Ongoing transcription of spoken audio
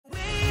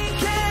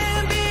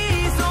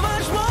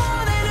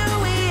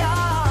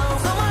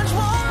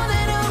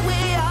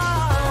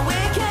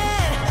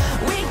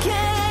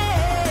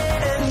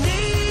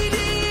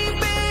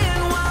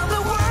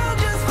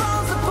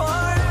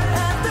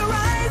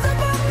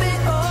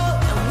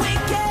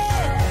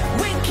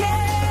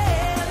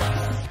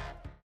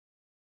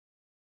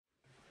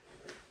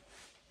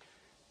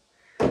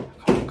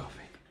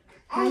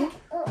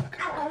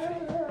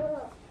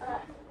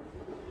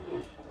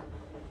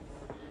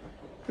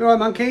You alright,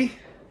 monkey?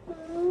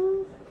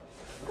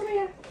 Come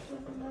here.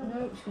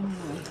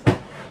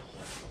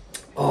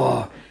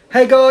 Oh,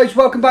 hey guys,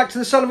 welcome back to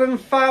the Sullivan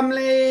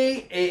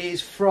family. It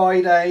is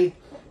Friday.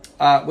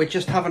 We're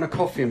just having a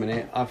coffee a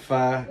minute. I've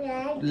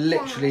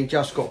literally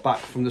just got back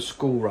from the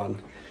school run.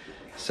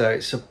 So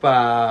it's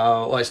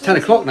about, well, it's 10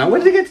 o'clock now.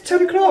 When did it get to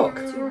 10 o'clock?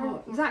 Too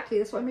hot. Exactly,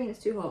 that's what I mean,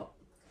 it's too hot.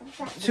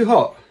 Too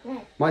hot?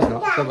 Mine's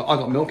not. I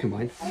got milk in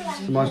mine, so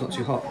mine's not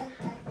too hot.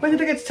 When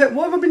did I get to 10?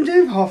 What have I been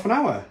doing for half an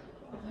hour?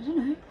 I don't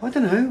know. I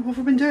don't know. What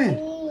have I been doing?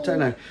 Don't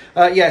know.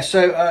 Yeah,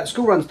 so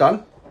school run's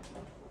done.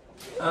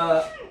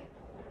 I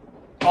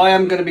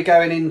am going to be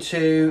going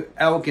into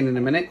𝚆𝙾𝙽𝙽 in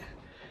a minute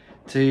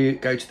to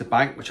go to the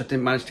bank, which I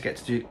didn't manage to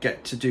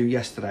get to do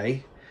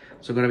yesterday.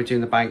 So I'm going to be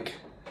doing the bank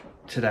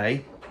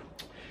today.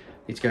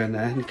 Need to go in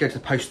there. Need to go to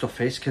the post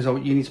office because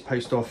you need to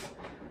post off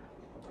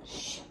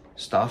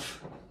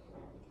stuff.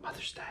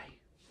 Mother's Day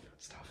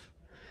stuff.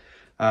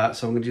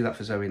 So I'm going to do that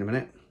for Zoe in a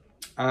minute.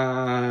 What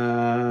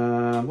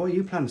are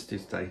you planning to do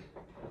today?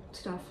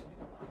 Stuff.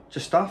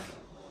 Just stuff?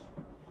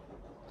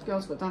 The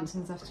girls got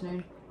dancing this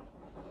afternoon.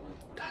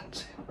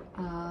 Dancing.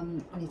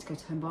 I need to go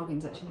to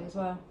𝚆𝙾𝙽𝙼 actually as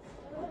well.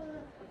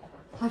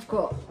 I've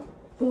got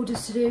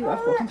orders to do.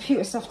 I've got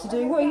computer stuff to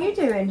do. What are you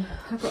doing?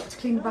 I've got to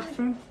clean the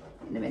bathroom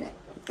in a minute.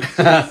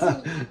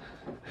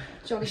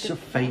 It's your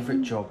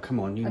favourite job.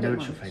 Come on, you know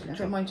it's your favourite job. I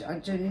don't mind. I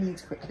only need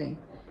to quick clean,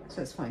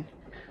 so it's fine.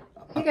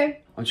 Here you go.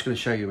 I'm just going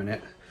to show you in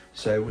it.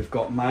 So we've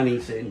got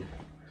Manny's in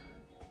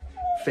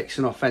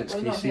fixing our fence.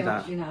 Can you see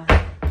that?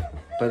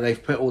 But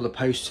they've put all the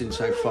posts in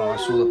so far.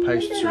 So all the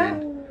posts are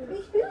in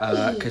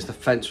because the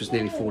fence was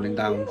nearly falling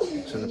down.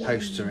 So the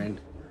posts are in,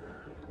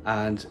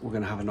 and we're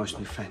going to have a nice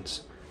new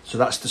fence. So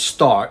that's the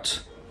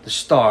start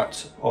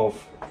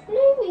of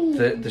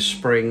the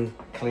spring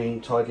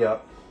clean, tidy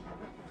up.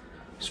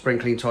 Spring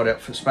clean, tidy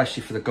up,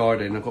 especially for the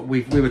garden.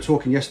 We were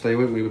talking yesterday,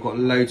 weren't we? We've got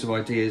loads of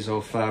ideas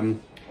of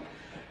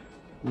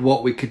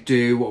what we could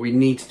do, what we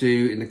need to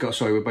do in the garden.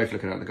 Sorry, we're both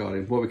looking at the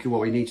garden.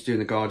 What we need to do in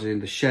the garden.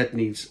 The shed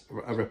needs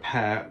a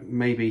repair.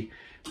 Maybe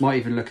might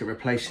even look at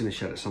replacing the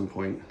shed at some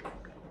point.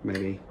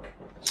 Maybe.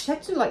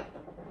 Sheds are like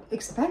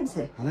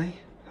expensive. Are they?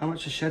 How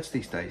much are sheds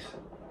these days?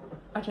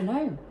 I don't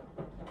know.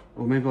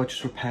 Or maybe I'll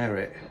just repair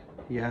it.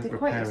 Yeah, they're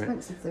repair quite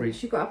expensive it. though.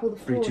 You've got to have all the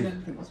floor and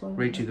everything as well.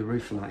 Redo the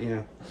roof and that,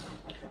 yeah.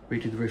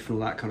 Redo the roof and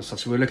all that kind of stuff.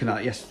 So we were looking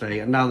at it yesterday,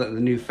 and now that the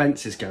new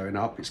fence is going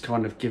up, it's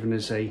kind of given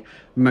us a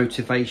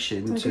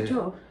motivation to. Good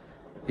job.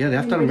 Yeah, they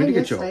have done a really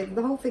good job.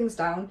 The whole thing's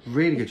down.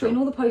 Really good job. Putting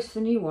all the posts for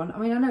the new one. I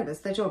mean, I know that's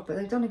their job, but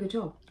they've done a good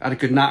job. Had a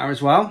good natter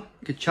as well.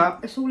 Good chat.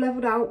 It's all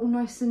levelled out, all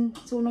nice and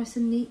it's all nice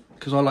and neat.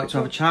 Because I like to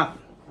have a chat.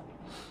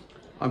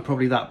 I'm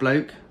probably that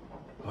bloke.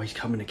 Oh, he's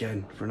coming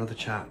again for another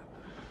chat.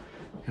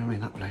 You know what I mean,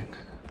 that bloke.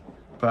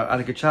 But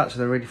had a good chat, so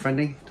they're really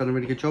friendly. Done a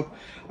really good job.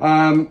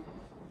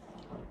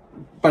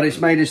 But it's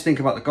made us think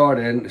about the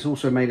garden. It's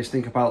also made us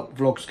think about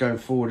vlogs going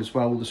forward as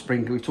well. All the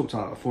spring, we talked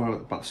about before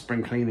about the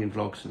spring cleaning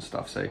vlogs and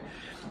stuff. So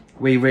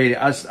we really,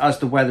 as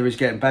the weather is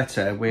getting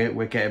better,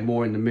 we're getting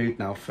more in the mood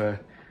now for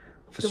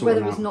the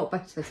weather is not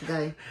better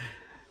today.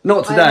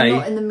 Not today. I'm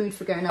not in the mood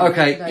for going out.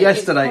 Okay, today.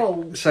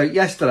 yesterday. So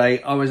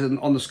yesterday I was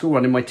on the school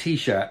run in my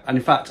t-shirt, and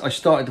in fact I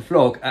started the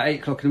vlog at 8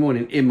 o'clock in the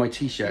morning in my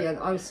t-shirt. Yeah,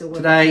 I was still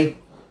today.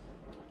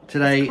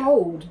 It's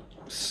cold.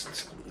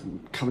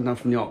 Coming down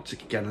from the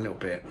Arctic again a little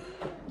bit.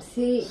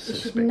 See, so you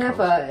should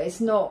never. Cold. It's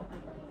not.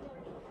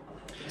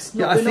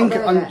 Yeah, I think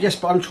yes,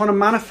 but I'm trying to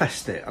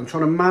manifest it. I'm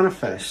trying to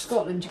manifest.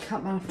 Scotland, you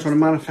can't manifest. I'm trying to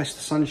manifest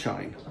the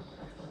sunshine.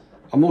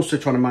 I'm also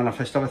trying to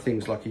manifest other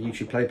things like a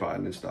YouTube play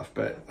button and stuff,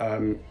 but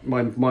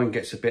my mind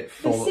gets a bit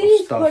full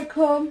of stuff. Quite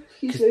calm.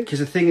 Because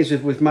the thing is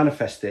with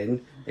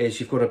manifesting is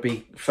you've got to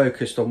be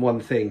focused on one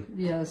thing.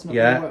 Yeah, that's not.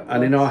 Yeah,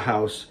 and in our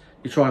house,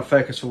 you try and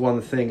focus for one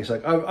thing. It's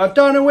like, oh, I've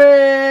done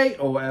away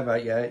or whatever.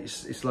 Yeah,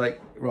 it's like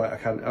right,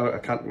 I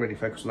can't really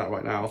focus on that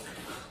right now,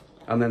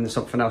 and then there's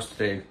something else to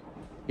do.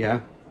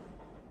 Yeah.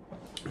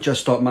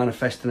 Just start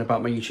manifesting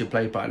about my YouTube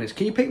play button. It's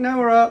keep picking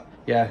Noah up.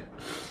 Yeah.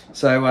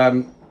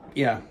 So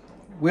yeah.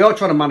 We are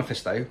trying to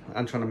manifest though,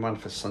 and trying to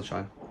manifest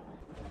sunshine.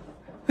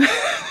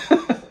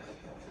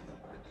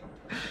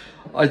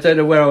 I don't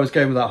know where I was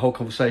going with that whole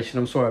conversation.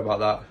 I'm sorry about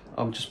that.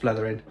 I'm just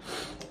blethering.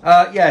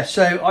 Yeah,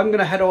 so I'm going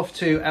to head off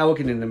to 𝚆𝙾𝙽𝙼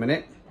in a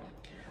minute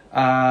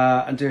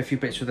and do a few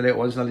bits with the little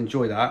ones. They'll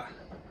enjoy that.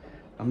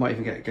 I might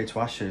even go to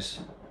Asher's.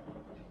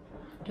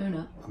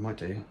 Donut. I might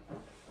do.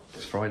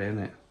 It's Friday,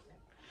 isn't it?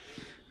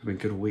 It's been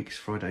good all week. It's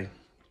Friday.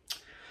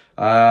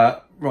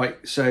 Right,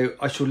 so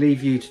I shall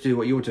leave you to do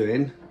what you're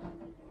doing.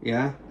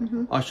 Yeah,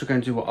 I shall go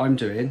and do what I'm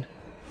doing.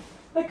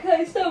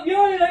 Okay, stop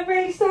yawning. I'm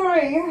really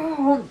sorry.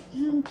 Are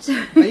you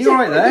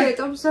alright there?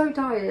 I'm so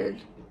tired.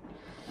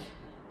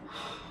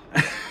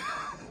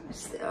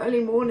 It's the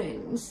early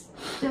mornings.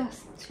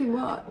 Just too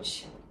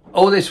much.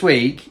 All this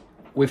week,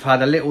 we've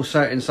had a little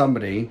certain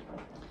somebody.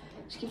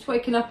 She keeps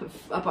waking up at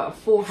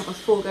about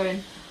 4:30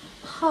 going,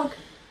 hug,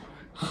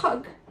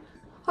 hug,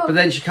 hug. But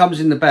then she comes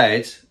in the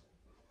bed.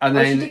 And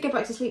then she did go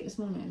back to sleep this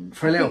morning.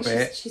 For a little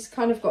bit. She's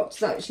kind of got to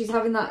that. She's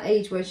having that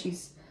age where she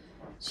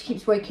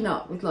keeps waking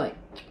up with like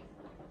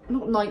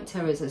not night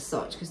terrors as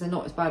such, because they're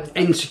not as bad as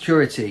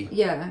insecurity.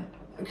 Yeah,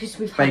 because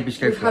we've Babies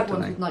had, go for that,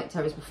 ones don't with night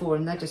terrors before,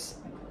 and they're just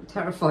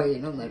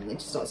terrifying, aren't they? They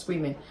just start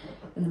screaming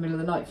in the middle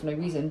of the night for no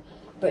reason.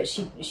 But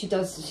she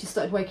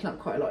started waking up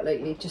quite a lot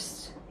lately,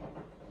 just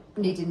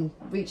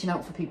reaching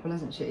out for people,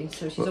 hasn't she?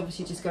 So she's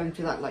obviously just going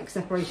through that like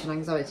separation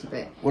anxiety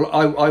bit. Well,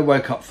 I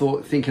woke up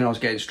thinking I was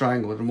getting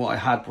strangled, and what I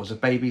had was a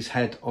baby's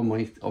head on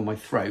my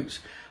throat,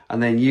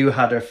 and then you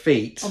had her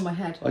feet on my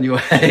head. On your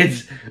head.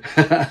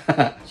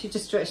 She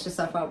just stretched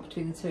herself out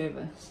between the two of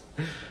us.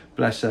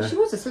 Bless her. She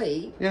was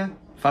asleep. Yeah,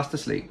 fast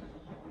asleep.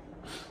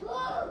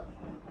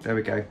 There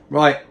we go.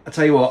 Right, I'll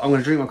tell you what, I'm going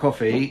to drink my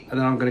coffee and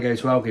then I'm going to go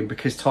to 𝚘𝚘𝙃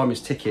because time is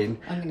ticking.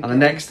 And the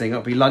next thing,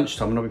 it'll be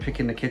lunchtime and I'll be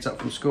picking the kids up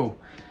from school.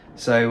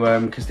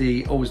 So, because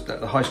the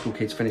high school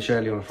kids finish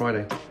early on a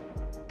Friday.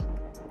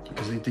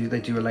 Because they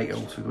do a later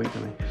all through the week,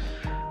 don't they?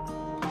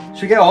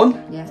 Should we get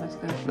on? Yeah, let's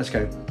go. Let's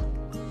go.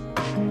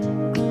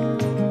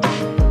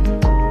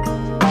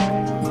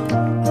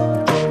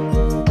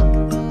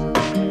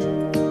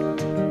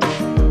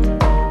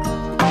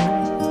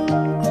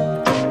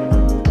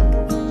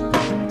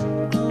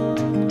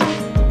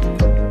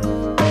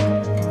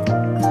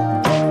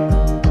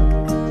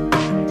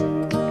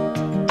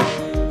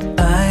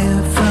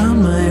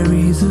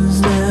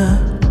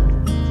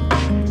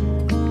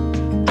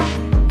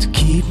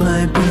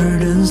 My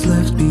burdens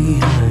left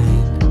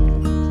behind.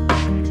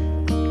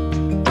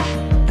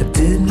 I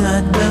did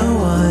not know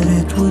what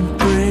it would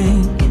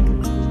bring.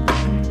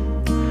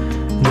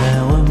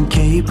 Now I'm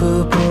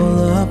capable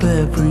of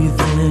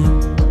everything.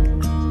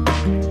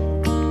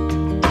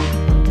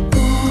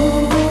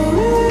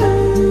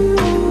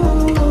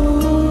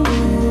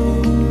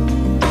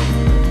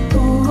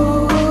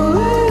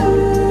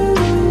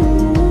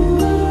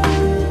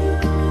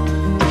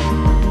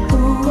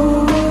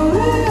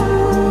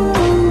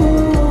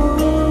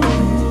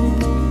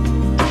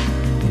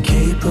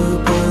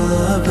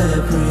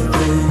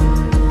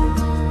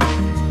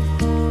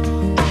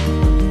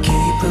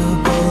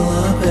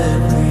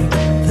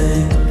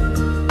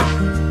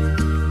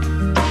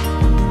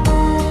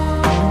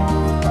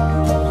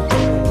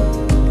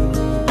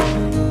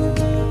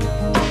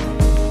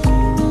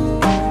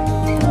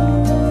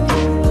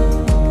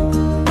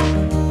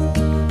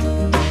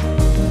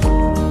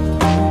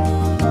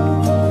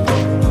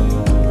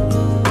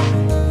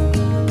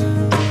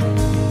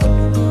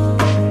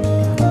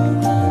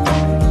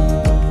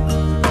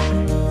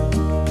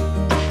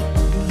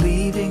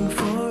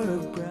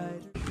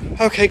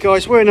 Okay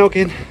guys, we're in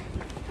𝚘𝚃𝙃.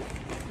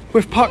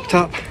 We've packed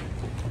up.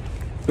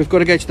 We've got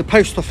to go to the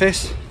post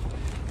office.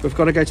 We've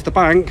got to go to the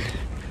bank.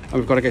 And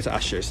we've got to go to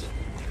𝚘𝚃𝙃's.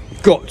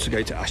 We've got to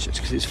go to 𝚘𝚃𝙃's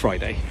because it's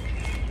Friday.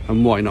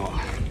 And why not?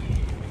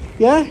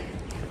 Yeah?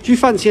 Do you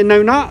fancy a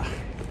no-nut?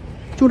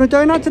 Do you want a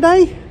donut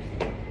today?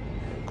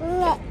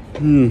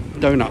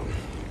 Donut.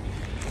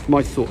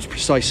 My thoughts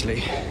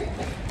precisely.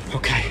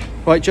 Okay.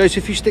 Right,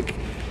 Joseph, you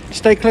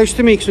stay close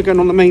to me because we're going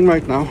on the main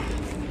road now.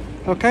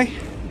 Okay?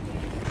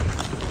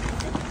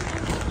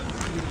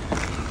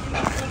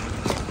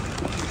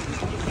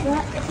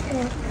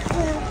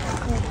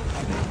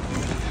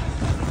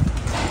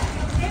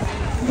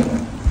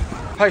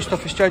 Post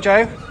office,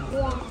 Jojo?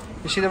 Yeah.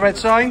 You see the red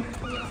sign?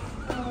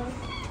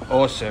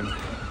 Awesome.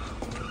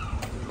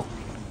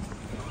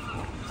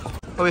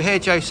 Are we here,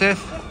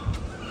 Joseph?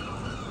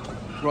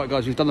 Right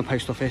guys, we've done the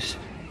post office.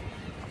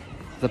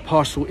 The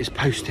parcel is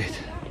posted.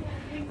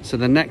 So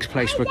the next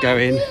place we're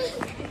going...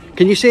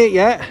 Can you see it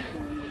yet?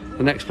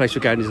 The next place we're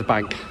going is the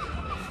bank.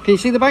 Can you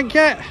see the bank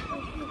yet?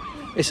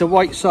 It's a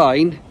white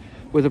sign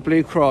with a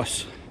blue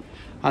cross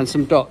and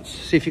some dots.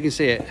 See if you can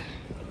see it.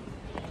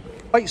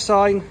 White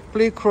sign,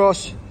 blue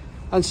cross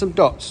and some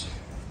dots.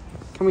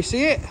 Can we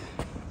see it?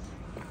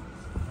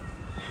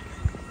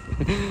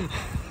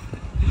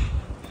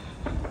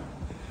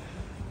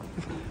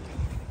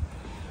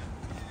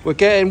 We're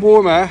getting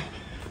warmer.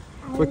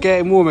 We're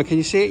getting warmer. Can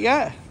you see it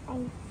yet?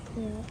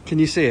 Can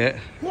you see it?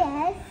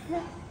 Yes.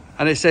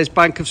 And it says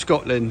Bank of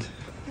Scotland.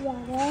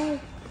 Yes.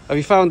 Have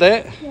you found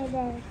it?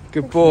 Yes.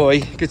 Good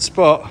boy. Good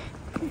spot.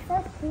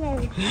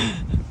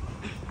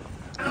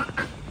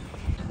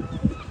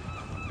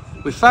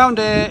 We found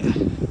it.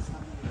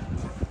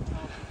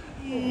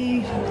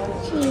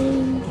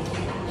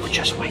 We're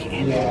just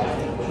waiting.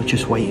 We're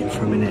just waiting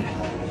for a minute,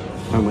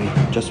 aren't we?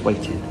 Just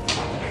waiting.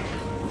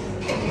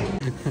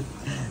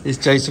 Is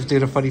Joseph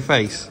doing a funny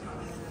face?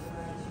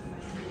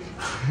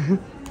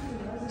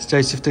 Is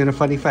Joseph doing a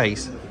funny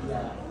face?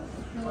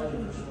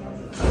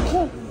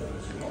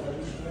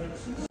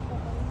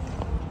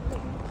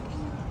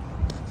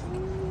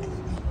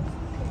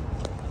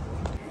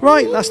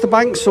 Right, that's the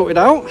bank sorted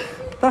out.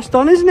 That's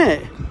done, isn't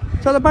it?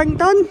 Is that the bank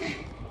done?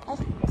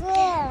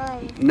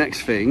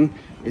 Next thing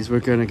is we're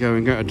going to go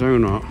and get a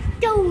donut.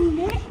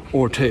 Donut.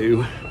 Or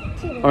two,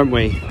 aren't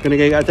we? Going to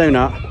go get a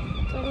donut?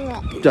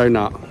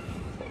 Donut.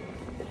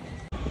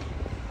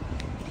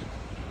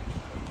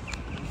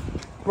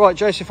 Right,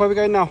 Joseph, where are we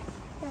going now?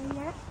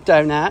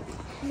 Donut.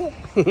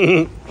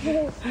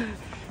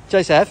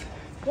 Joseph,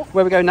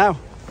 where are we going now?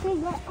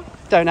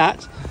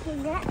 Donut.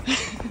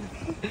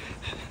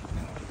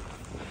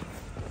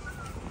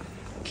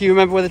 Can you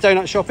remember where the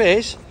donut shop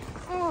is? It's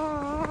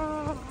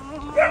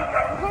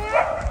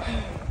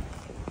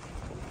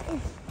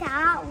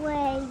that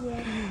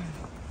way.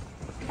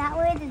 That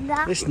way to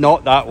that. It's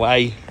not that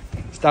way.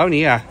 It's down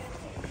here.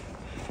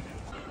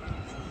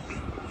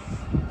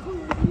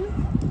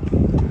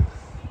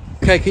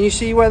 Okay, can you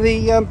see where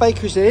the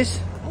baker's is?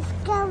 It's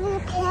going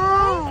to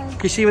come. Can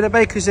you see where the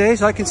baker's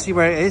is? I can see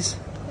where it is.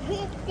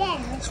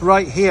 It's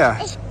right here.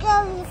 It's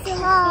going to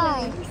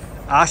come.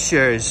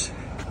 Asher's.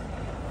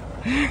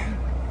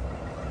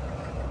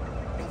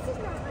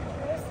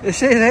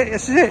 This is it.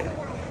 This is it.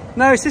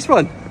 No, it's this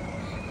one.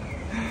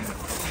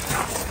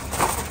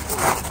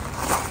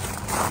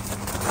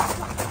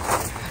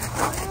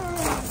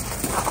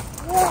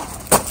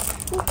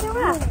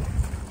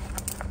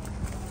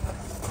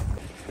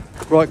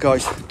 Right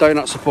guys,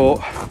 donut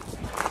support.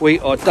 We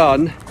are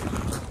done.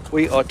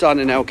 We are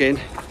done in 𝚘𝙘𝙃.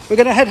 We're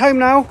going to head home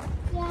now.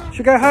 Yeah. Should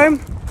we go home?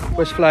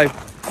 Where's Flo?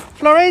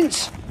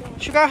 Florence,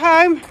 should we go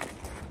home?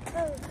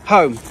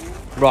 Home.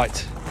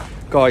 Right.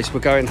 Guys, we're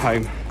going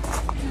home.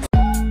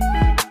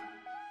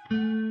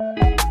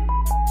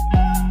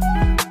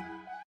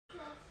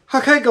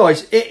 Okay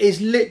guys, it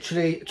is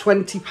literally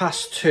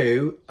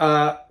 2:20.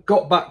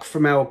 Got back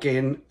from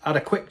𝚘𝙃, had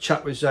a quick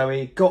chat with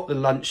Zoe, got the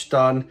lunch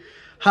done,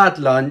 had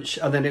lunch,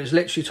 and then it was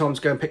literally time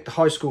to go and pick the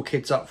high school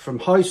kids up from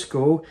high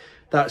school.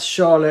 That's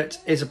Charlotte,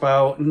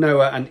 Isabel,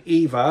 Noah and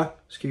Eva.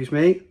 Excuse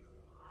me.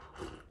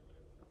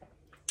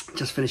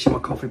 Just finishing my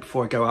coffee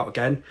before I go out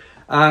again.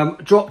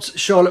 Dropped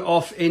Charlotte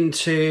off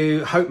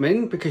into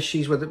𝚘𝙾𝙽𝙃 because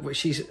she's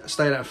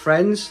staying at a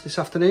friend's this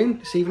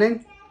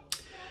evening.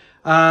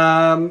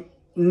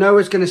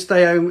 Noah's going to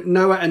stay home.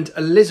 Noah and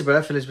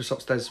Elizabeth's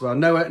upstairs as well.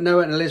 Noah and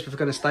Elizabeth are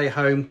going to stay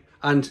home,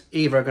 and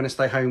Eva are going to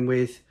stay home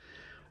with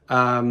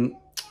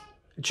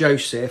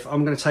Joseph.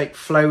 I'm going to take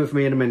Flo with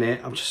me in a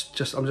minute. I'm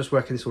just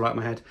working this all out in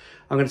my head.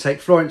 I'm going to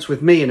take Florence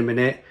with me in a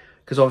minute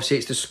because obviously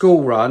it's the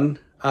school run,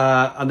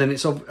 and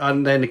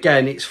then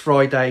again it's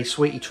Friday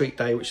sweetie treat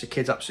day, which the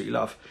kids absolutely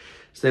love.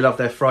 So they love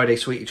their Friday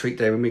sweetie treat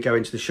day when we go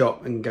into the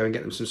shop and go and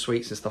get them some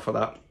sweets and stuff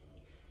like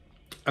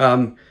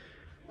that.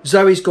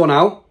 Zoe's gone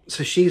out,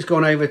 so she's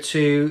gone over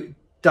to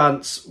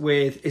dance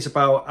with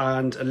Isabel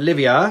and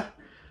Olivia.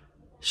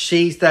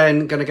 She's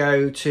then going to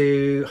go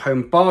to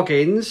Home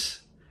Bargains.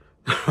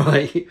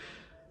 Right,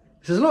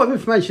 there's a lot of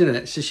information in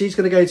it. So she's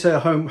going to go to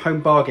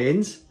Home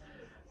Bargains,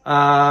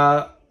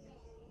 yeah,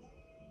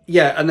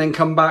 and then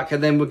come back,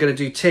 and then we're going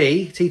to do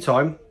tea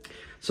time.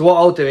 So what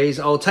I'll do is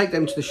I'll take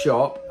them to the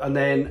shop, and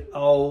then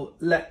I'll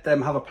let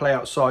them have a play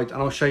outside,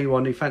 and I'll show you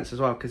our new fence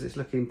as well because it's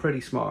looking pretty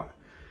smart.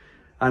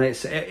 And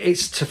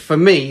for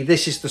me,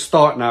 this is the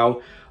start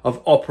now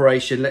of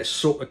Operation Let's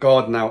Sort the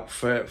Garden Out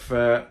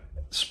for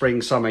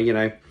spring, summer, you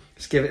know.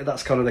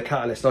 That's kind of the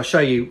catalyst. I'll show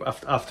you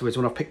afterwards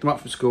when I've picked them up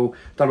from school,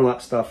 done all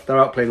that stuff. They're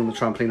out playing on the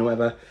trampoline or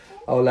whatever.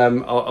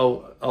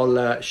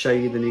 I'll show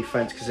you the new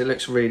fence because it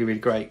looks really, really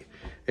great.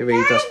 It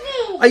really does.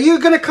 Are you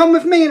going to come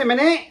with me in a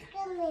minute?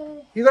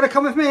 You going to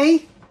come with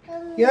me?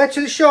 Yeah, to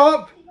the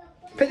shop?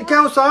 Pick the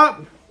girls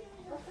up?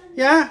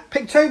 Yeah?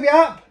 Pick Toby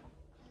up?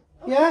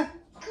 Yeah?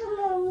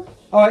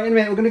 All right, in a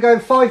minute. We're going to go in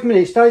 5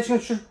 minutes. Daddy's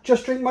going to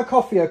just drink my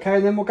coffee, okay?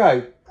 And then we'll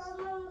go.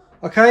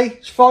 Okay?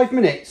 It's 5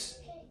 minutes.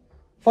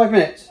 5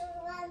 minutes.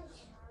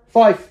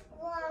 5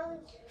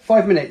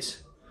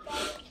 minutes.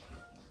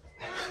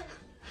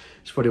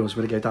 She probably wants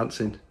me to go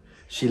dancing.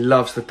 She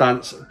loves the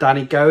dance.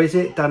 Danny Go, is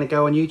it? Danny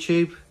Go on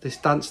YouTube. This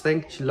dance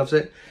thing. She loves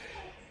it.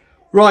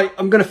 Right,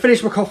 I'm going to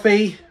finish my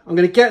coffee. I'm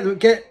going to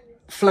get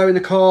Flo in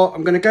the car.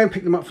 I'm going to go and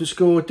pick them up from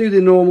school. Do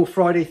the normal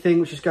Friday thing,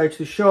 which is go to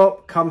the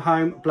shop, come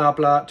home, blah,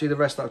 blah. Do the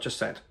rest that I've just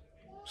said.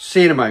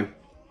 See you in a moment.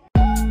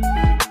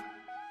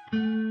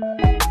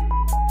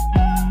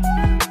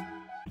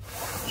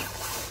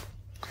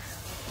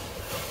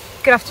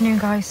 Good afternoon,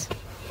 guys.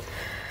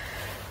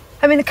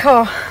 I'm in the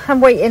car. I'm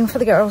waiting for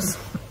the girls.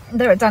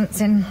 They're at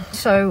dancing,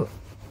 so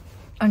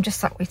I'm just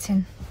sat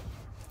waiting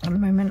at the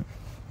moment.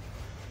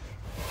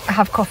 I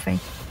have coffee.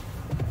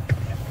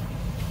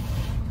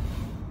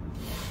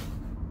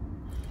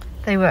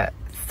 They were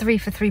 3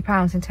 for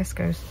 £3 in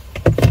Tesco's,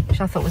 which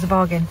I thought was a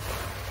bargain,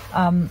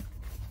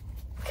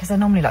 because they're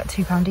normally like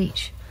 £2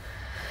 each.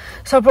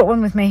 So I brought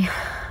one with me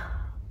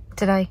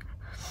today.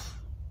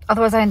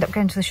 Otherwise I end up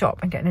going to the shop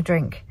and getting a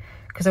drink,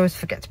 because I always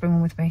forget to bring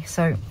one with me.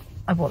 So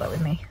I brought that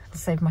with me to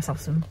save myself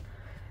some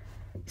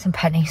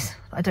pennies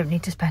that I don't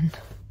need to spend.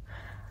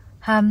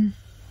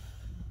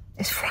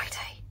 It's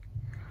Friday.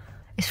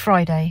 It's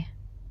Friday.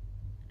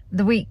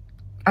 The week,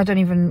 I don't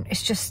even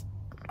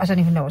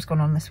know what's going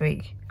on this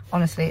week.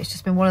 Honestly, it's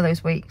just been one of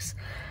those weeks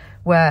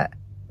where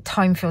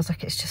time feels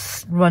like it's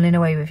just running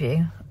away with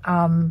you.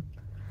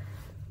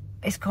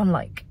 It's gone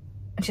like,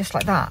 just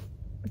like that.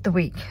 The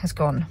week has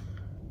gone.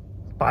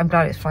 But I'm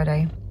glad it's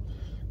Friday.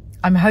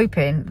 I'm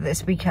hoping that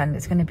this weekend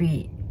it's going to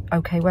be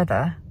okay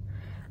weather.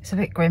 It's a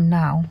bit grim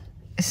now.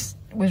 It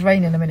was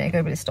raining a minute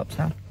ago, but it stopped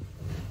now.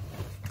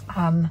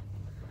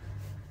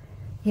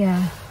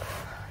 Yeah.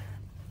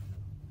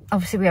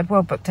 Obviously we had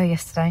World Book Day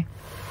yesterday.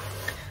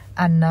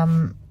 And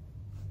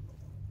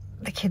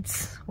the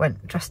kids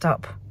went dressed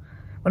up.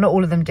 Well, not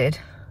all of them did.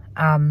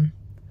 Agnes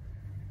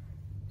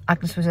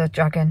was a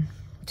dragon,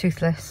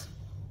 toothless.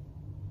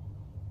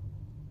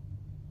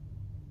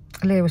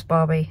 Leah was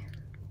Barbie.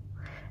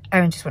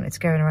 Erin just wanted to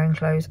go in her own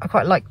clothes. I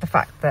quite like the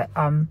fact that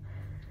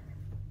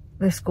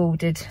the school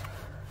did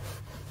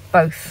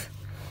both.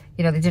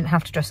 You know, they didn't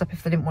have to dress up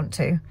if they didn't want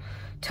to.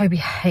 Toby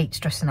hates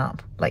dressing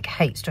up, like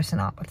hates dressing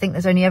up. I think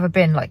there's only ever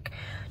been like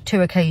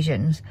 2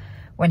 occasions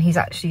when he's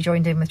actually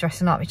joined in with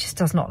dressing up. He just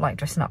does not like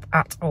dressing up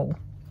at all.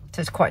 So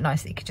it's quite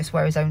nice that he could just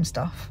wear his own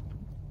stuff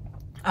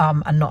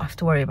and not have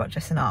to worry about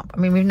dressing up. I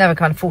mean, we've never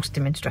kind of forced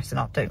him into dressing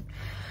up, don't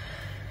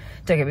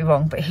get me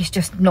wrong, but he's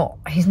just not,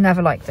 he's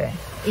never liked it.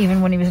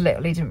 Even when he was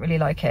little, he didn't really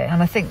like it.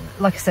 And I think,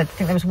 like I said, I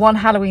think there was one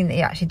Halloween that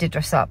he actually did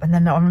dress up, and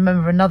then I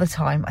remember another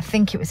time, I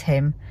think it was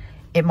him,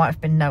 it might have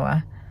been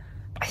Noah,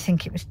 I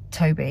think it was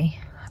Toby.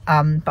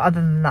 But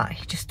other than that,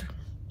 he's just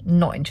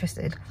not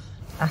interested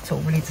at all,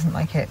 really doesn't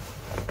like it,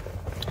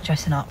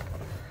 dressing up.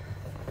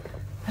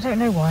 I don't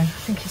know why, I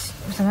think he's,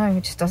 I don't know, he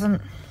just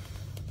doesn't.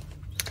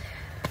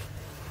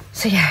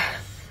 So yeah,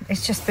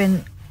 it's just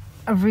been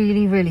a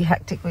really, really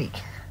hectic week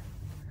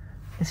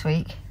this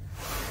week.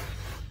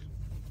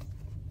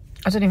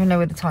 I don't even know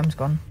where the time's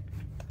gone.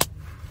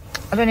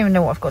 I don't even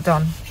know what I've got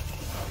done.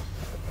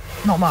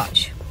 Not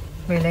much,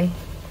 really.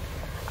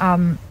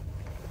 I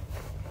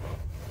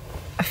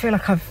feel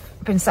like I've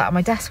been sat at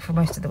my desk for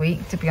most of the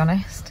week, to be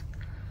honest,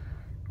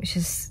 which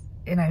is,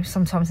 you know,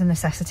 sometimes a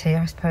necessity,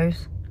 I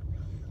suppose.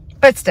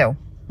 But still,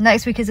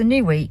 next week is a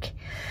new week.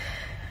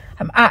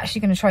 I'm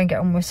actually going to try and get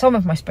on with some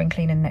of my spring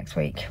cleaning next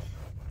week.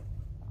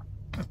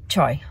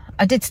 Try.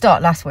 I did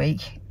start last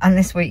week, and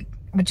this week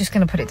we're just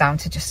going to put it down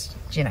to just,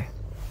 you know,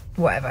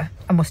 whatever,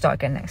 and we'll start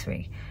again next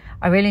week.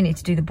 I really need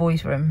to do the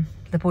boys' room,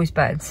 the boys'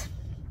 beds,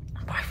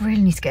 but I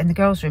really need to get in the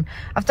girls' room.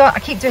 I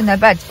keep doing their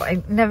beds, but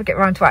I never get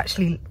around to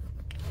actually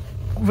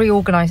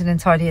reorganising and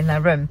tidying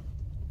their room,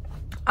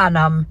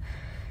 and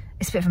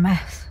it's a bit of a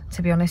mess,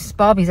 to be honest.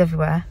 Barbies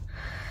everywhere.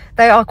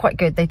 They are quite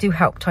good, they do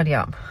help tidy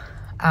up,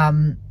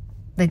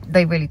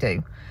 they really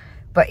do,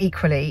 but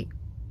equally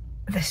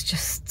there's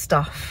just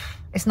stuff.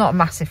 It's not a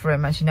massive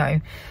room, as you know.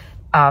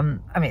 I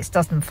mean, it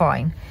does them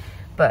fine,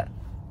 but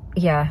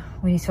yeah,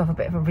 we need to have a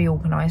bit of a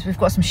reorganise. We've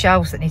got some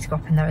shelves that need to go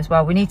up in there as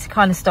well. We need to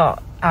kind of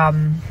start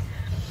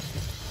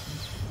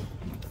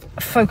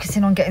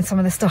focusing on getting some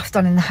of the stuff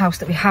done in the house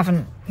that we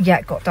haven't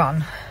yet got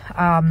done.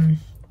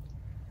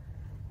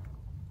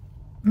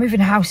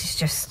 Moving a house is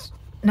just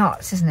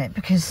nuts, isn't it?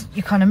 Because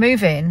you kind of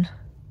move in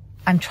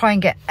and try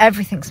and get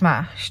everything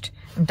smashed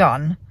and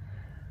done,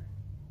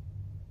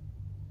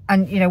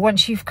 and you know,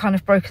 once you've kind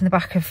of broken the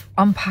back of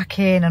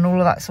unpacking and all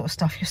of that sort of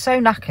stuff, you're so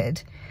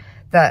knackered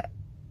that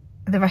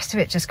the rest of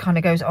it just kind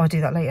of goes, oh, I'll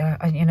do that later.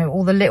 And you know,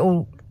 all the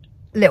little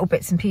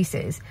bits and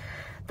pieces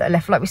that are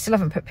left, like we still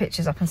haven't put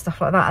pictures up and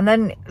stuff like that, and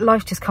then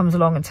life just comes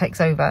along and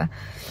takes over,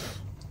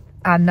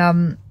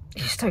 and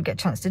you just don't get a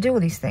chance to do all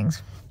these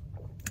things.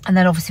 And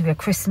then obviously we have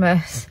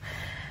Christmas,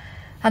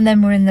 and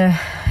then we're in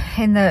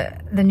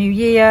the new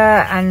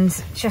year,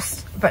 and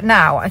just, but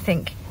now I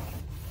think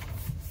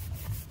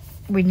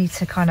we need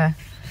to kind of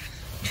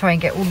try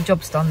and get all the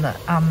jobs done that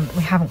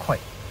we haven't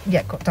quite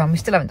yet got done. We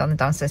still haven't done the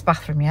downstairs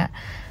bathroom yet,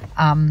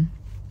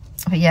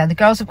 but yeah, the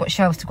girls have got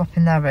shelves to go up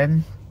in their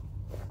room,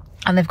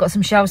 and they've got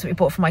some shelves that we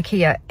bought from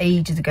IKEA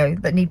ages ago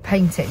that need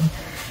painting.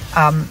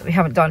 We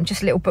haven't done,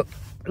 just little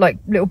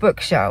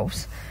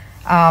bookshelves.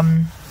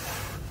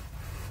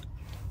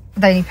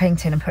 They need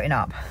painting and putting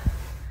up.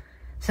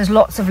 So there's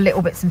lots of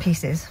little bits and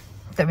pieces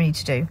that we need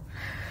to do.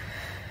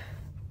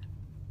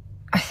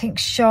 I think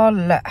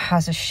Charlotte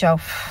has a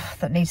shelf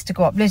that needs to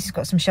go up. Liz has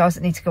got some shelves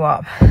that need to go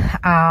up.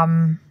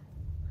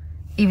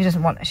 Eva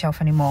doesn't want a shelf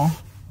anymore.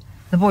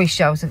 The boys'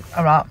 shelves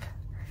are up.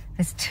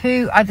 There's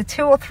either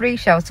 2 or 3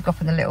 shelves to go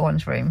up in the little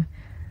one's room.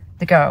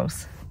 The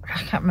girls,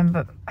 I can't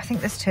remember. I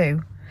think there's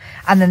 2.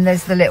 And then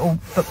there's the little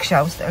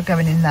bookshelves that are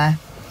going in there,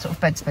 sort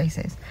of bed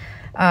spaces.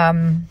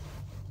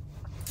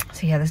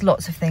 So yeah, there's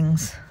lots of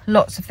things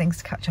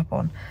to catch up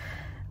on.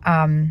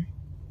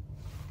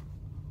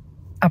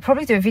 I'll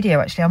probably do a video,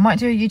 actually. I might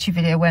do a YouTube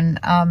video when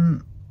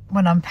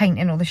I'm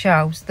painting all the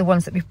shelves, the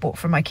ones that we've bought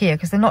from IKEA,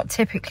 because they're not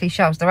typically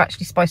shelves, they're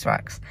actually spice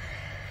racks.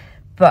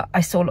 But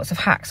I saw lots of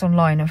hacks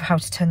online of how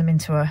to turn them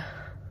into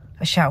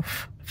a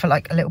shelf, for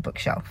like a little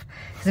bookshelf,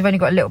 because they've only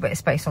got a little bit of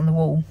space on the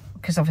wall,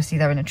 because obviously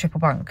they're in a triple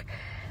bunk.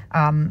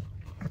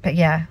 But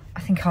yeah,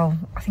 I think I'll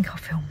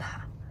film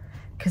that,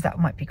 because that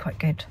might be quite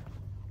good.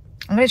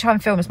 I'm going to try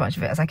and film as much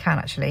of it as I can,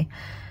 actually,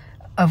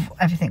 of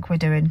everything we're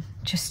doing,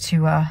 just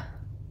to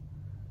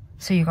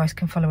so you guys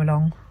can follow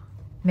along.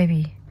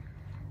 Maybe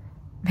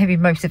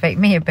motivate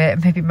me a bit,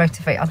 and maybe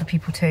motivate other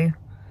people too,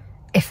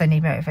 if they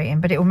need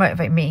motivating. But it will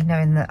motivate me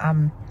knowing that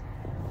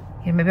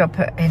you know, maybe I'll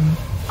put in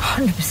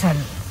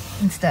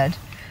 100% instead.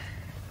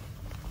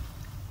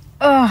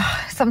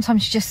 Oh,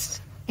 sometimes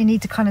you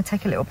need to kind of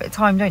take a little bit of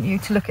time, don't you,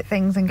 to look at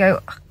things and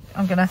go,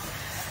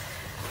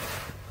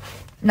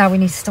 now we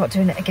need to start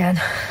doing it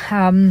again.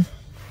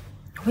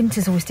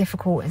 Winter's always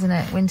difficult, isn't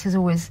it? Winter's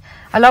always,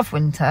 I love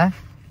winter,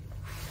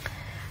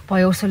 but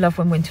I also love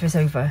when winter is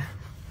over.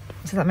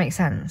 Does that make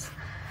sense?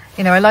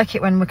 You know, I like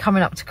it when we're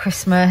coming up to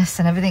Christmas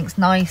and everything's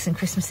nice and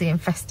Christmassy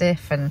and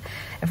festive and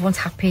everyone's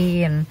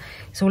happy and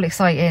it's all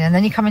exciting. And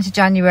then you come into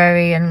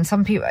January and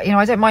some people, you know,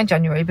 I don't mind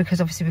January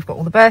because obviously we've got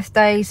all the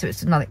birthdays, so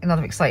it's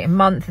another exciting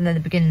month. And then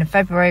the beginning of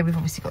February, we've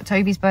obviously got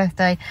Toby's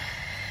birthday.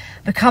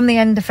 But come the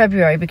end of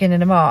February,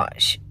 beginning of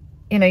March,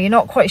 you know, you're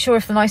not quite sure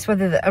if the nice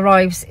weather that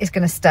arrives is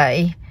going to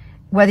stay,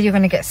 whether you're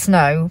going to get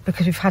snow,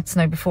 because we've had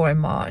snow before in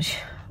March.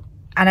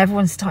 And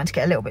everyone's starting to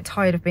get a little bit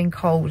tired of being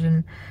cold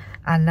and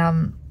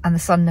the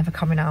sun never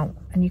coming out,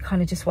 and you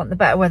kind of just want the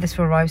better weather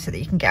to arrive so that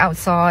you can get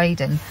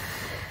outside and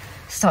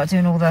start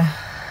doing all the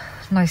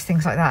nice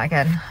things like that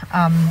again.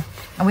 And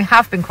we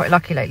have been quite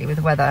lucky lately with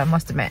the weather, I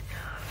must admit.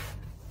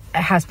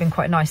 It has been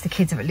quite nice. The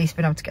kids have at least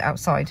been able to get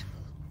outside.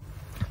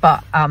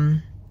 But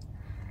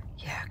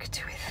yeah, I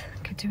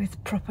could do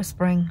with proper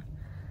spring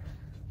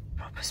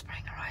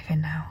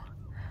arriving now.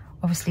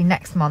 Obviously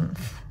next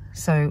month,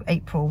 so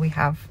April, we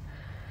have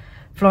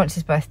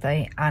Florence's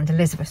birthday and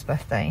Elizabeth's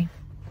birthday.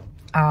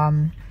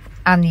 And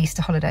the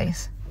Easter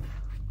holidays,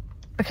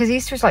 because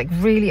Easter is like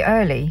really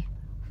early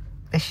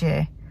this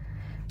year,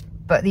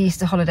 but the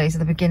Easter holidays are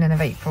the beginning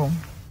of April.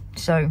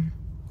 So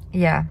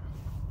yeah,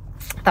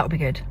 that would be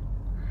good.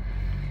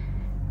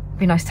 It'd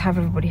be nice to have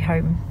everybody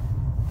home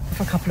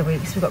for a couple of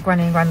weeks. We've got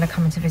Granny and Granda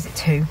coming to visit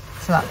too,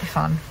 so that'd be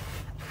fun.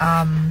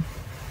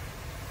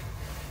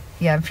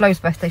 Yeah, and Flo's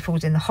birthday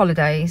falls in the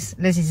holidays.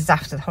 Lizzie's is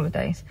after the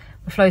holidays,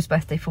 but Flo's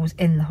birthday falls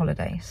in the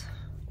holidays.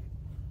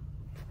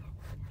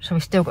 So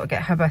we've still got to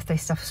get her birthday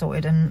stuff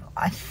sorted, and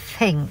I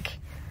think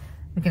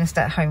we're going to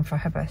stay at home for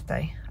her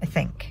birthday. I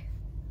think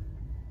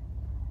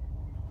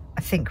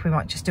we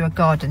might just do a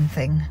garden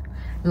thing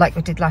like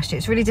we did last year.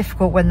 It's really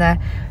difficult when they're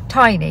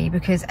tiny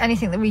because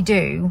anything that we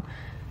do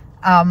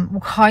will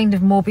kind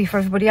of more be for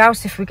everybody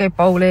else. If we go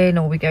bowling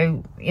or we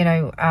go, you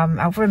know,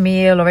 out for a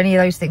meal or any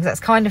of those things, that's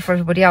kind of for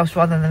everybody else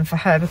rather than for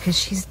her, because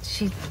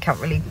she can't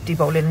really do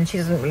bowling and she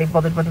doesn't really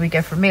bother whether we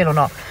go for a meal or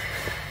not.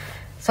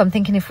 So I'm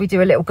thinking if we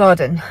do a little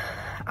garden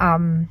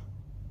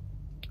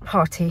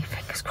party,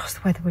 fingers crossed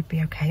the weather would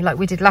be okay, like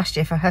we did last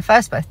year for her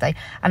first birthday,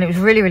 and it was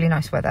really, really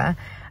nice weather.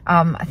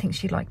 I think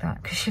she'd like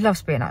that because she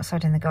loves being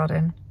outside in the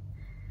garden.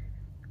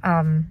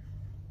 And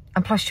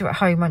plus you're at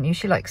home, aren't you?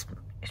 She likes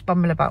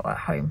bumming about at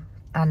home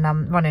and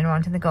running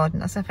around in the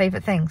garden. That's her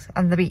favourite things,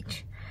 and the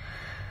beach.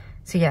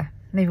 So yeah,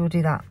 maybe we'll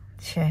do that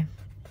this year.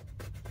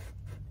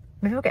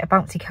 Maybe we'll get a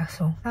bouncy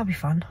castle. That'll be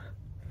fun.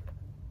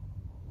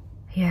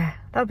 Yeah,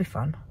 that'll be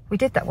fun. We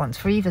did that once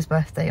for Eva's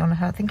birthday on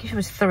her, I think she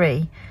was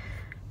 3,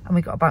 and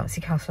we got a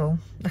bouncy castle,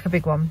 like a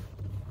big one.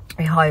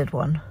 We hired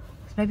one.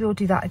 So maybe we'll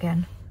do that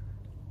again.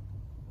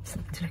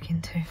 Something to look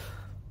into.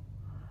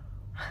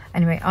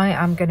 Anyway, I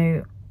am going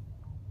to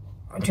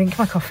drink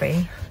my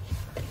coffee.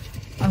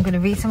 I'm going to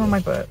read some of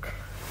my book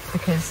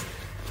because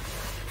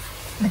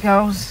the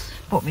girls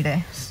bought me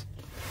this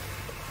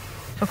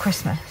for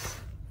Christmas.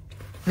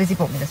 Lizzie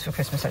bought me this for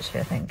Christmas actually,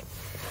 I think.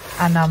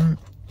 And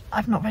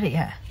I've not read it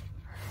yet.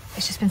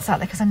 It's just been sat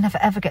there because I never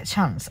ever get a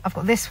chance. I've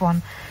got this one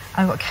and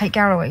I've got Kate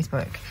Garraway's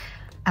book,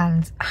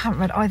 and I haven't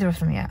read either of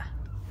them yet.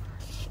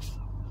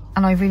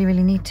 And I really,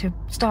 really need to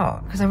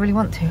start because I really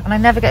want to, and I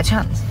never get a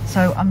chance.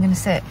 So I'm going to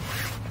sit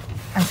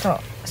and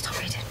start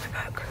reading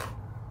my book.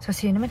 So I'll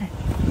see you in a minute.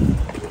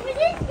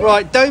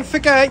 Right, don't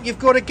forget you've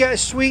got to get a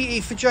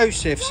sweetie for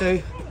Joseph.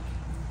 So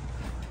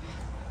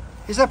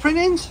is there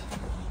printings?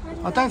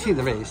 I don't think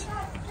there is.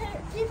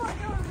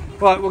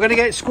 Right, we're going to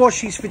get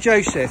squashies for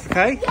Joseph,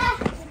 okay?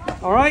 Yeah.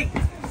 All right.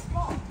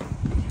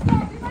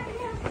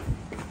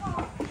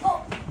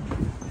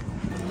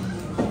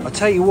 I'll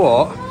tell you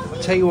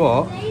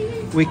what,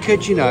 we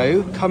could, you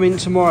know, come in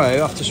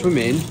tomorrow after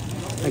swimming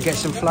and get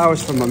some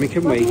flowers from Mummy,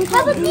 couldn't we?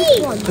 How about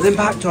these? Put them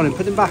back, darling,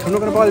 put them back. I'm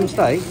not going to buy them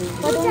today.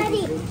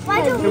 Daddy,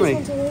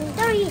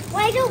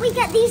 why don't we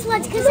get these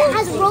ones? Because it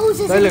has roses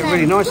in them. They look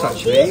really nice,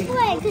 actually. These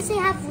ones, because they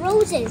have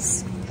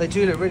roses. They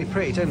do look really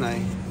pretty, don't they?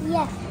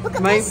 Yeah, look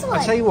at this one.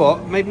 I'll tell you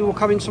what, maybe we'll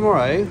come in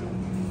tomorrow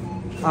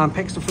and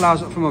pick some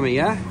flowers up for Mummy,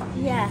 yeah?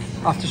 Yeah.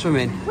 After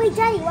swimming. Wait,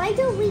 Daddy, why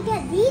don't we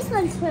get these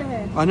ones for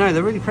her? I know,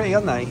 they're really pretty,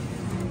 aren't they?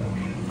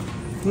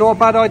 Not a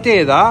bad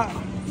idea, that.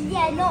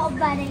 Yeah, not a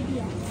bad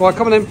idea. Right,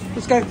 come on then,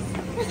 let's go.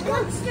 It's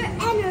Monster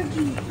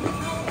Energy.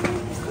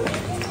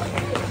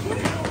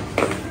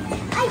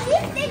 I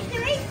did think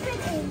there is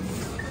printing.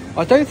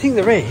 I don't think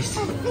there is.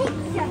 I think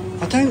so.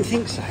 I don't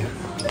think so.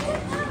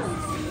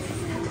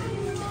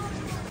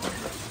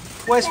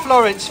 Where's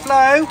Florence? Flo?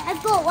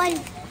 I've got one.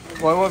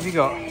 What have you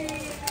got?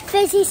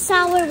 Fizzy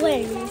sour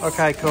wings.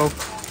 Okay, cool.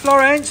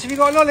 Florence, have you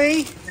got a lolly?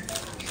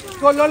 You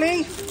got a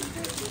lolly?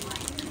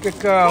 Good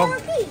girl.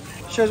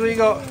 Show us what you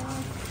got.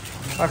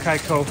 Okay,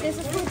 cool. This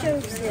is for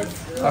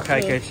Joseph.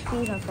 Okay, good.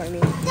 These are for me.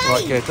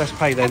 Right, good. Let's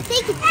pay then.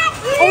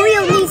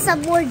 Oreo needs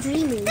some more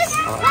dreamies.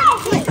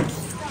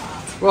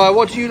 Right,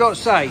 what do you lot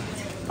say?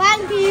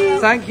 Thank you.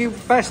 Thank you,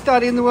 best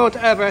daddy in the world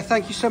ever.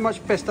 Thank you so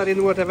much, best daddy in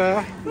the world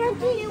ever.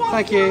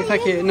 Thank you,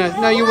 thank you.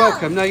 No, you're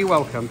welcome. No, you're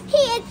welcome.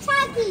 Here,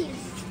 Taggies.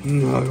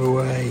 No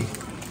way.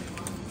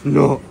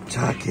 Not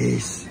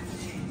Takis.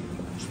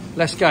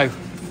 Let's go.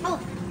 Oh.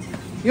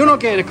 You're not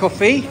getting a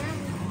coffee.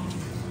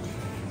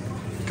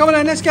 Come on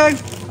then, let's go.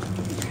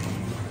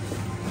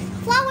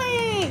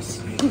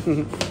 Flowers!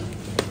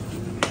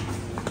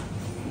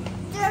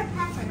 They're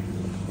pepper.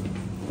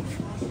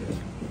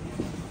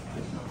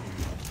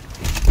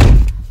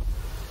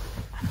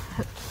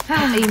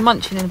 Are you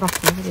munching in the back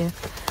of the video?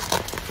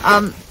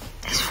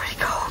 It's really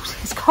cold.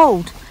 It's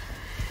cold.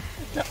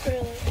 Not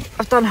really.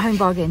 I've done home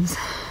bargains.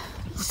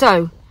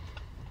 So,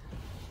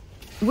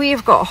 we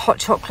have got a hot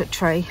chocolate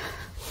tray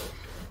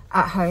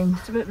at home.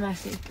 It's a bit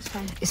messy. It's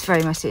fine. It's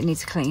very messy. It needs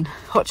to clean.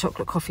 Hot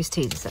chocolate, coffees,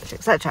 teas, etc,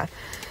 etc.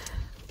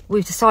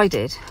 We've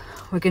decided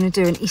we're going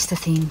to do an Easter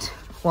themed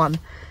one.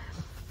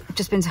 I've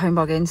just been to home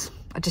bargains.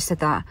 I just said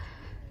that.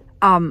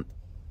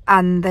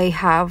 And they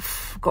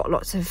have got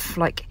lots of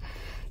like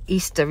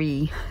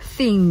Eastery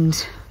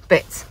themed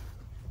bits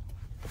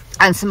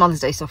and some Mother's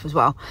Day stuff as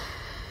well.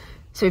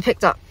 So we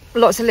picked up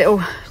lots of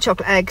little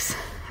chocolate eggs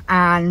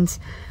and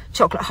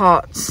chocolate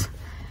hearts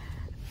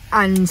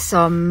and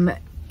some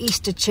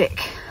Easter chick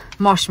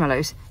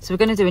marshmallows. So we're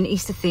going to do an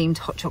Easter themed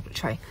hot chocolate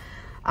tray.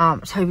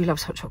 Toby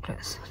loves hot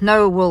chocolates.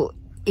 Noah will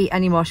eat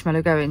any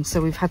marshmallow going,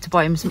 so we've had to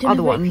buy him some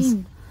other ones.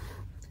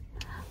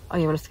 Oh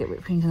yeah, we'll have to get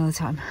whipped cream another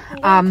time.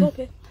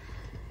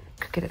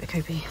 Could get it at the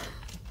Kobe.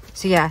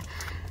 So yeah,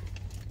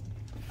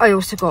 I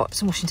also got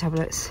some washing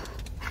tablets.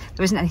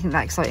 There isn't anything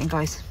that exciting,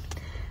 guys.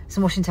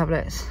 Some washing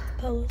tablets.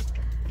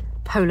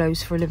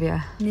 Polos for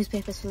Olivia.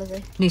 Newspapers for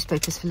Lizzie.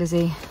 Newspapers for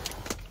Lizzie.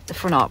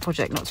 For an art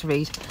project, not to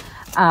read.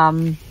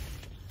 What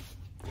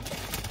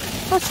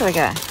did I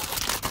get?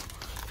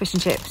 Fish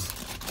and chips.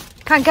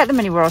 Can't get them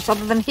anywhere else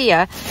other than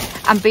here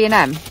and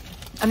B&M.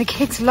 And the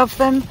kids love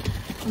them.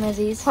 And there's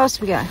these. What else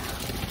do we get?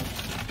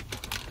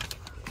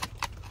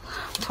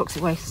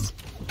 Toxic waste.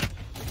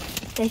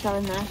 They fell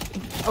in there.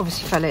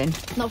 Obviously fell in.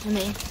 Not for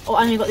me. Oh,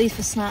 and we got these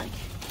for snack.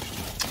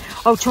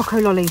 Oh,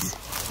 choco lollies.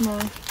 No.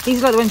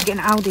 These are like the ones you get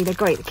in Aldi. They're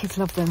great. The kids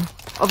love them.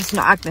 Obviously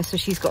not Agnes, so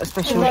she's got a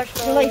special. They're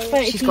like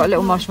 30 She's got a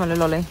little marshmallow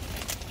lolly.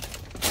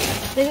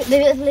 They've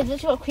literally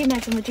got cream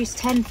eggs and reduced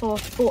 10 for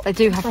 4. They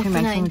do have cream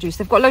eggs and reduced.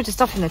 They've got loads of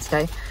stuff in there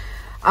today.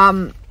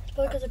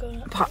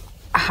 But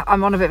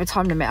I'm on a bit of a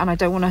time limit and I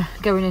don't want to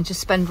go in and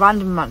just spend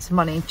random amounts of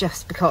money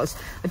just because.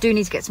 I do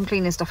need to get some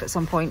cleaning stuff at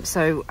some point,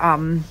 so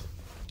I'll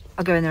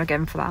go in there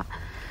again for that.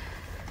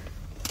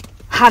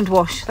 Hand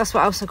wash, that's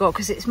what else I got,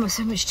 because it's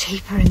so much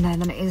cheaper in there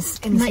than it is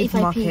in the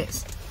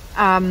supermarkets.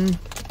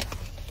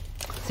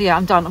 So yeah,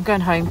 I'm done. I'm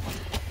going home.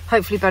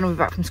 Hopefully Ben will be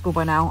back from school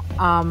by now.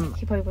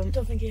 He probably won't. I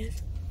don't think he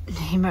is.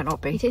 He might not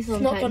be. He takes a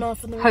long Not time. gone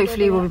off. And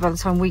Hopefully he will be by the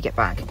time we get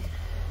back.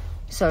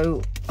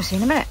 So I'll see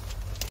you in a minute.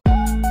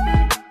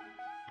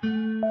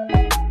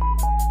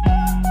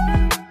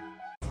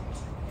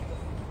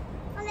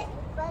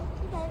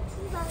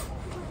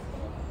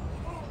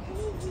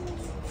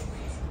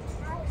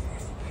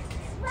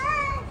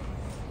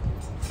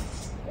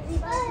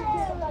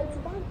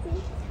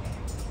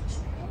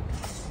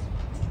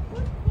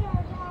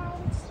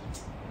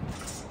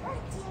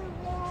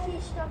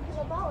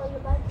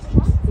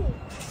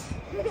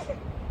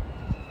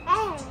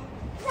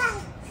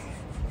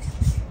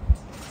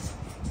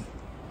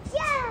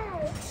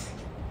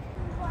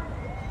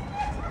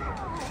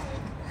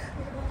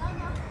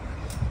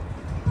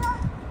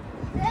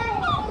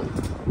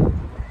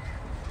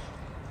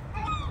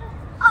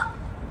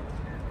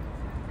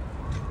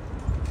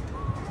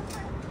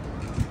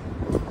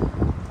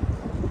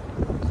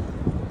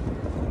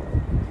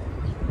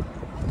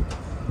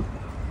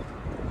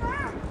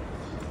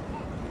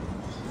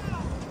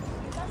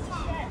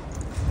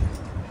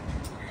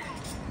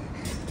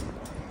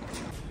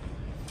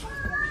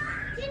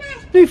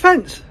 New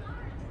fence.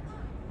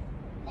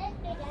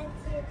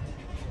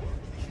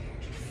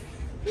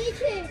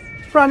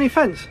 Brand new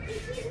fence.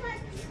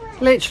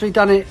 Literally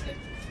done it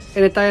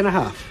in a day and a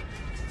half.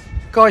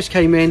 Guys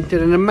came in,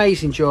 did an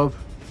amazing job.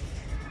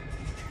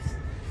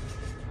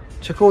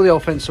 Took all the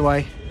old fence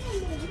away.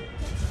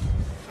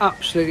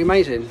 Absolutely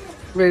amazing.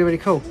 Really, really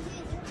cool.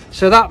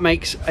 So that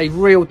makes a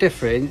real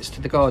difference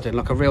to the garden,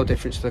 like a real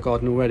difference to the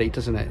garden already,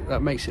 doesn't it?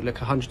 That makes it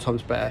look 100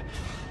 times better.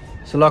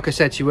 So like I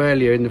said to you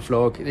earlier in the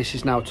vlog, this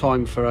is now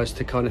time for us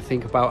to kind of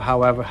think about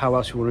how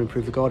else we want to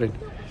improve the garden,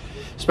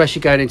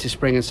 especially going into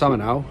spring and summer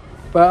now.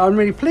 But I'm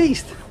really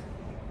pleased.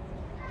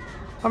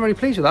 I'm really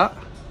pleased with that.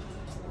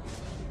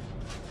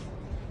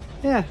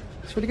 Yeah,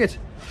 it's really good.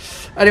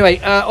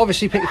 Anyway,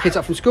 obviously picked the kids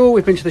up from school.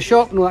 We've been to the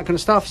shop and all that kind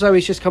of stuff.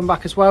 Zoe's just come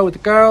back as well with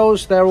the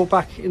girls. They're all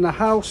back in the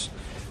house.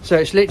 So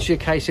it's literally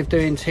a case of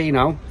doing tea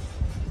now,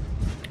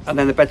 and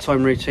then the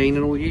bedtime routine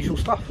and all the usual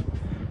stuff.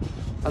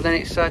 And then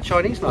it's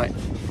Chinese night.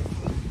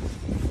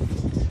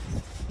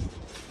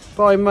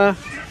 But I'm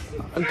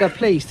dead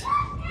pleased.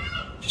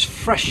 Just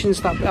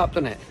freshens that bit up,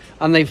 doesn't it?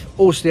 And they've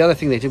also, the other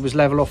thing they did was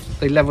leveled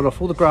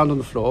off all the ground on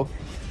the floor,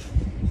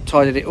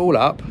 tidied it all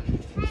up,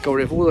 got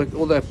rid of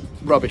all the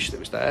rubbish that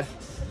was there.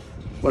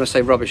 When I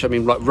say rubbish, I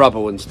mean like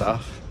rubble and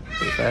stuff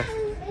that was there.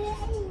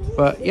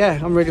 But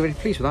yeah, I'm really, really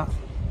pleased with that.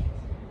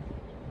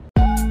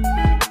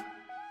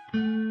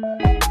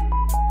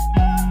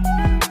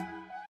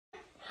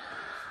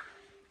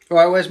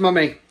 Right, where's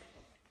Mummy? Do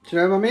you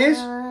know where Mummy is?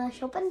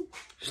 Shopping.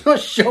 She's not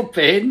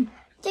shopping.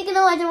 Taking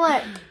away to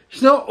work.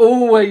 She's not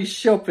always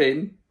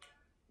shopping.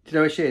 Do you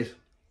know where she is?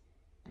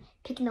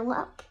 Picking her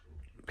up.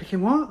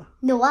 Picking what?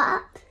 No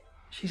up.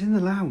 She's in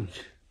the lounge.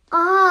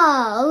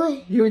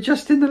 Oh. You were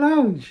just in the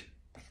lounge.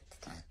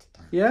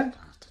 Yeah?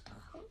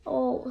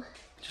 Oh.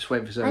 Just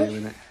wait for Zoe a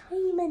minute.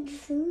 I meant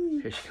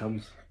soon. Here she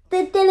comes.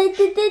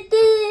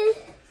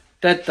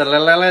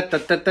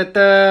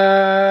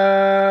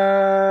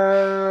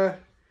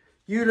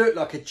 You look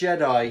like a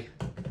Jedi.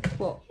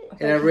 What?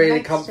 In a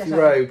really comfy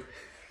robe.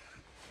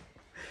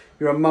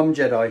 You're a mum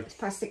Jedi. It's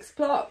past 6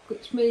 o'clock,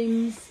 which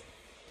means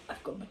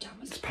I've got my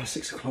pajamas. It's past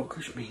 6 o'clock,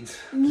 which means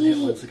the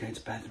little ones are going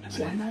to bed in a minute.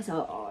 Pajamas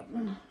are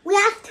on. We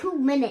have 2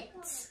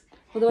 minutes.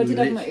 Although I did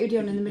have my hoodie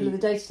on in the middle of the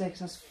day today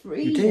because I was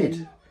freezing. You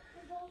did?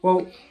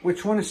 Well, we're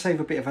trying to save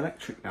a bit of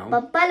electric now.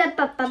 Because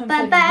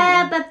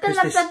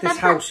this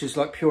house is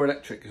like pure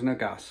electric, there's no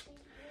gas.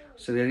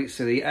 So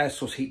the air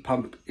source heat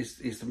pump is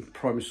the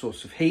primary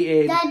source of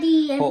heating,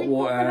 Daddy, hot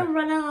water,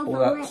 all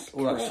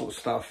all that sort of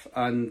stuff.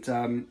 And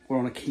we're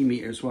on a key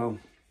meter as well.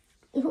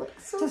 It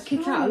does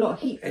kick out a lot of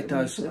heat. It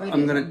does.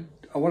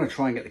 I want to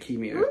try and get the key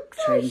meter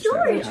changed.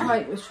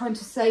 We're trying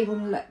to save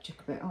on electric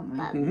a bit, aren't we?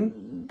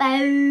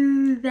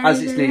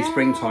 As it's nearly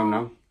springtime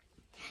now.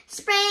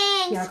 Spring.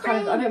 Yeah,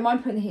 I don't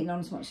mind putting the heating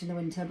on as much in the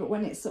winter, but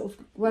when it's sort of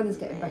weather's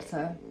getting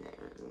better,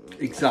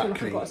 Exactly. I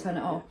feel like I've got to turn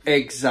it off.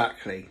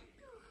 Exactly.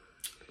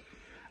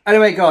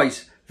 Anyway,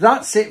 guys,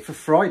 that's it for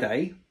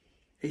Friday.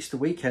 It's the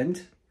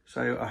weekend,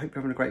 so I hope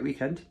you're having a great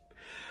weekend.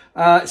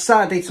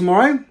 Saturday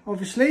tomorrow,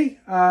 obviously.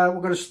 We're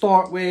going to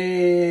start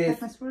with.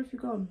 Where have you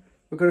gone?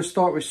 We're going to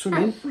start with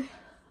swimming.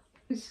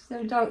 It's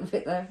so dark a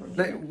bit there.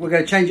 We're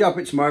going to change it up a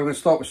bit tomorrow. We're going to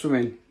start with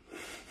swimming.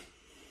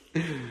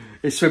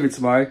 It's swimming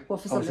tomorrow.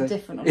 What, for something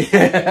different?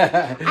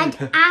 Yeah.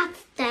 And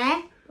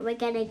after, we're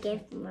going to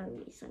give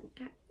Mummy some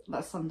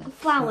That's Sunday.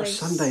 flowers.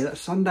 That's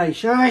Sunday.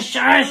 Shush,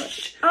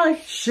 shush. Oh,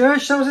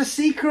 Shush, that was a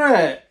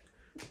secret.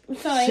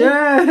 sorry.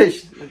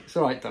 Shush. It's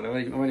all right,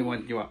 darling. I only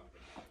winding you up.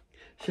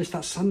 Shush,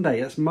 that's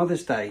Sunday. That's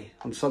Mother's Day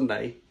on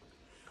Sunday.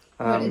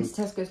 I went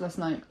into Tesco's last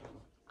night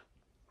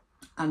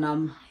and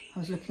I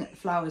was looking at the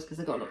flowers because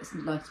they got lots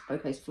of nice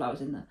bouquets of flowers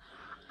in there.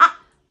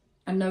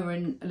 And Noah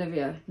and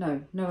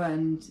Noah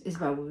and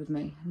Isabel were with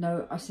me.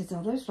 I said,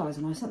 oh, those flowers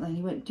are nice, aren't they? And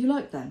he went, do you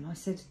like them? I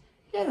said,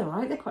 yeah, they're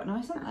alright, they're quite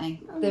nice, aren't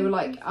they? They were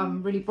like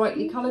really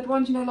brightly coloured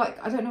ones, you know, like,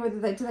 I don't know whether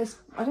I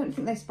don't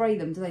think they spray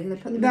them, do they? Do they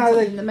put them in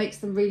something that makes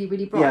them really,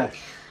 really bright? Yeah.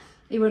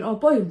 He went, I'll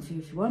buy them for you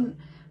if you want.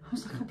 I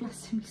was like, oh,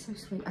 bless him, he's so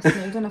sweet. I said,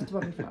 no, you don't have to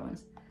buy me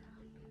flowers.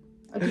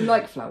 I do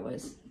like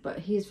flowers, but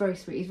he is very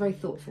sweet. He's very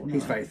thoughtful now.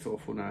 He's very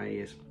thoughtful now, he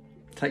is.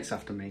 Takes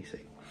after me, see.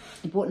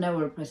 He bought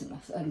Noah a present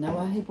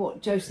he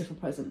bought Joseph a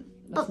present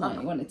last night.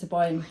 He wanted to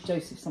buy him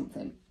Joseph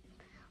something.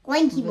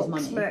 Wanky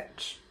box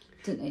merch.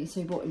 Didn't he?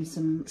 So he bought him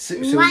some...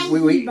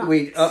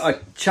 I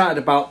chatted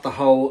about the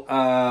whole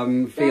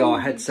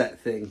VR headset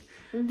thing.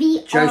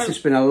 VR. Joseph's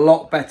been a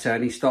lot better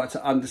and he started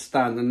to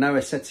understand. And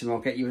Noah said to him, I'll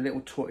get you a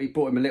little toy. He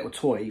bought him a little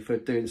toy for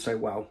doing so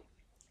well,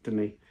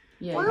 didn't he?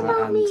 Yeah. What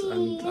about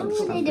me? I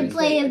wanted to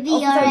play a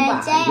VR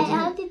headset.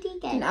 How did he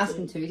get Didn't ask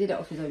him to. He did it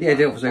off his own back. Yeah, he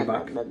did it off his own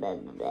back.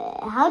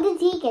 How did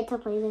he get to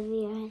play the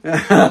VR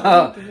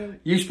headset?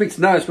 You speak to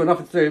Noah, it's got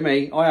nothing to do with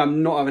me. I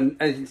am not having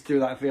anything to do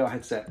with that VR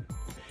headset.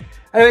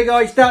 Anyway,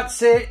 guys,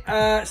 that's it.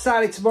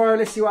 Saturday tomorrow,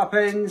 let's see what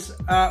happens.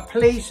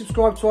 Please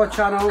subscribe to our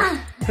channel.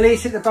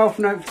 Please hit the bell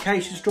for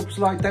notifications. Drop us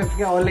a like. Don't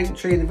forget our link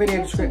tree in the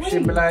video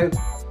description below.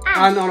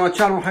 And on our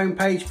channel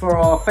homepage for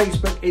our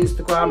Facebook,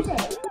 Instagram,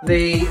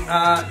 the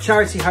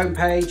charity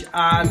homepage,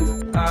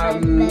 and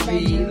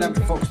the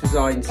Leopard Fox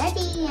designs.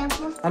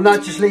 And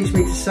that just leaves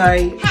me to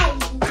say,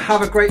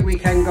 have a great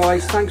weekend,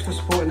 guys. Thanks for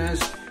supporting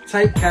us.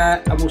 Take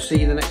care, and we'll see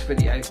you in the next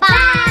video.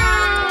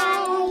 Bye.